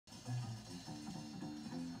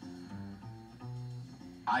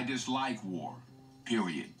I dislike war,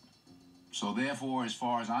 period. So therefore, as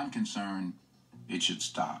far as I'm concerned, it should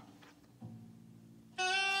stop.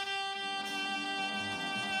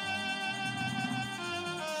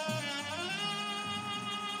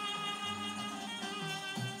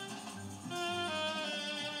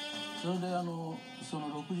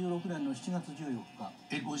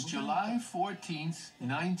 It was July 14th,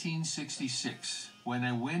 1966, when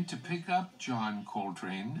I went to pick up John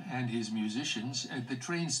Coltrane and his musicians at the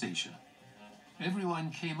train station.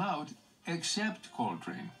 Everyone came out except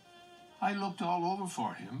Coltrane. I looked all over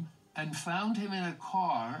for him and found him in a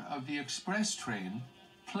car of the express train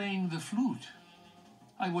playing the flute.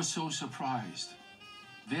 I was so surprised.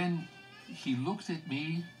 Then he looked at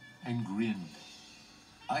me and grinned.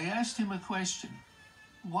 I asked him a question.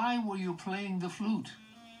 Why were you playing the flute?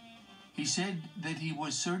 He said that he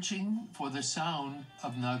was searching for the sound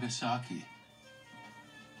of Nagasaki.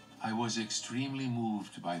 I was extremely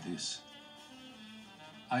moved by this.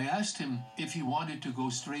 I asked him if he wanted to go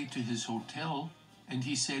straight to his hotel, and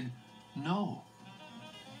he said no.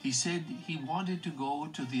 He said he wanted to go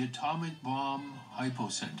to the atomic bomb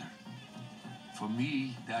hypocenter. For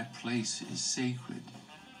me, that place is sacred.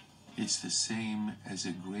 It's the same as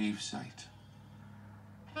a gravesite.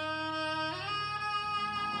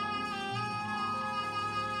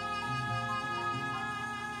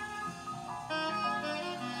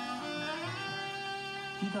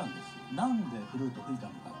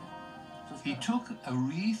 He took a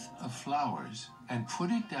wreath of flowers and put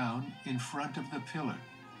it down in front of the pillar.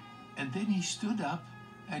 And then he stood up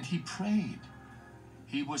and he prayed.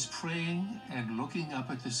 He was praying and looking up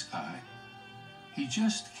at the sky. He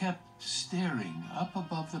just kept staring up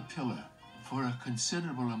above the pillar for a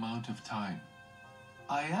considerable amount of time.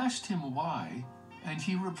 I asked him why, and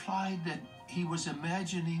he replied that he was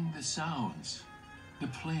imagining the sounds, the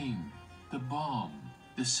plane, the bomb,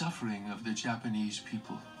 the suffering of the Japanese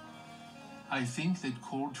people. I think that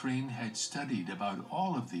Coltrane had studied about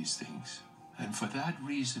all of these things, and for that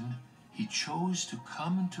reason, he chose to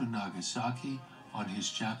come to Nagasaki on his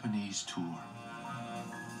Japanese tour.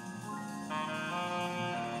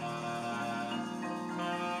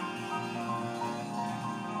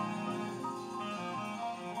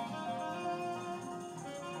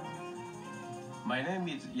 My name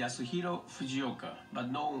is Yasuhiro Fujioka,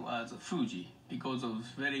 but known as Fuji because of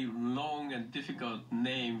very long and difficult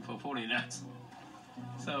name for foreigners.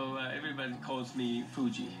 So everybody calls me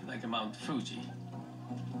Fuji, like Mount Fuji.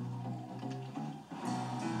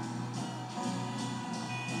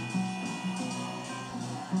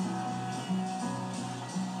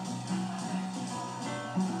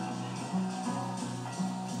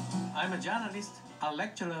 I'm a journalist, a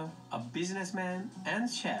lecturer, a businessman, and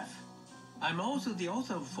chef. I'm also the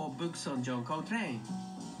author of 4 books on John Coltrane.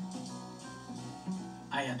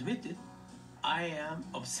 I admit it, I am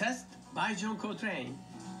obsessed by John Coltrane.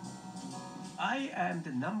 I am the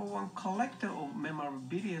 #1 collector of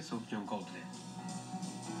memorabilia of John Coltrane.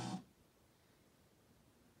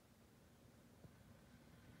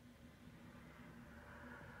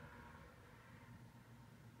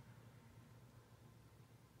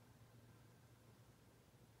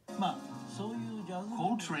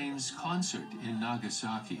 Coltrane's concert in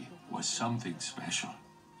Nagasaki was something special.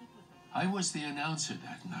 I was the announcer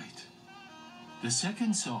that night. The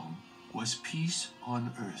second song was Peace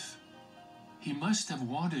on Earth. He must have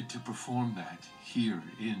wanted to perform that here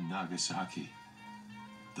in Nagasaki.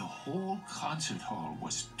 The whole concert hall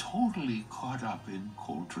was totally caught up in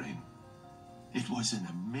Coltrane. It was an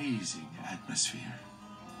amazing atmosphere.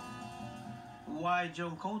 Why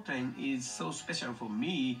John Coltrane is so special for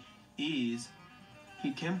me is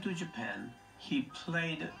he came to Japan, he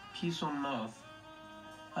played Peace on Earth.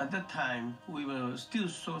 At that time, we were still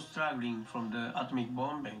so struggling from the atomic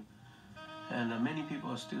bombing, and many people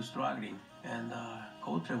are still struggling, and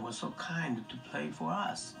Coltrane was so kind to play for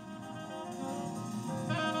us.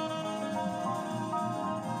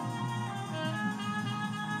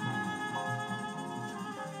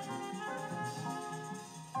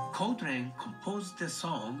 Coltrane composed the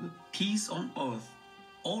song Peace on Earth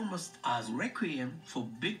almost as requiem for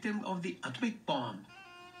victims of the atomic bomb,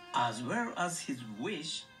 as well as his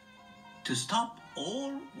wish to stop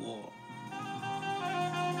all war.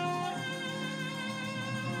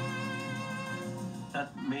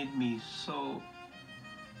 That made me so,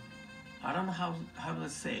 I don't know how to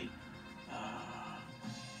say,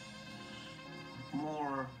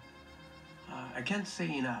 more, I can't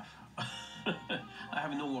say enough. I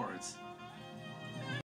have no words.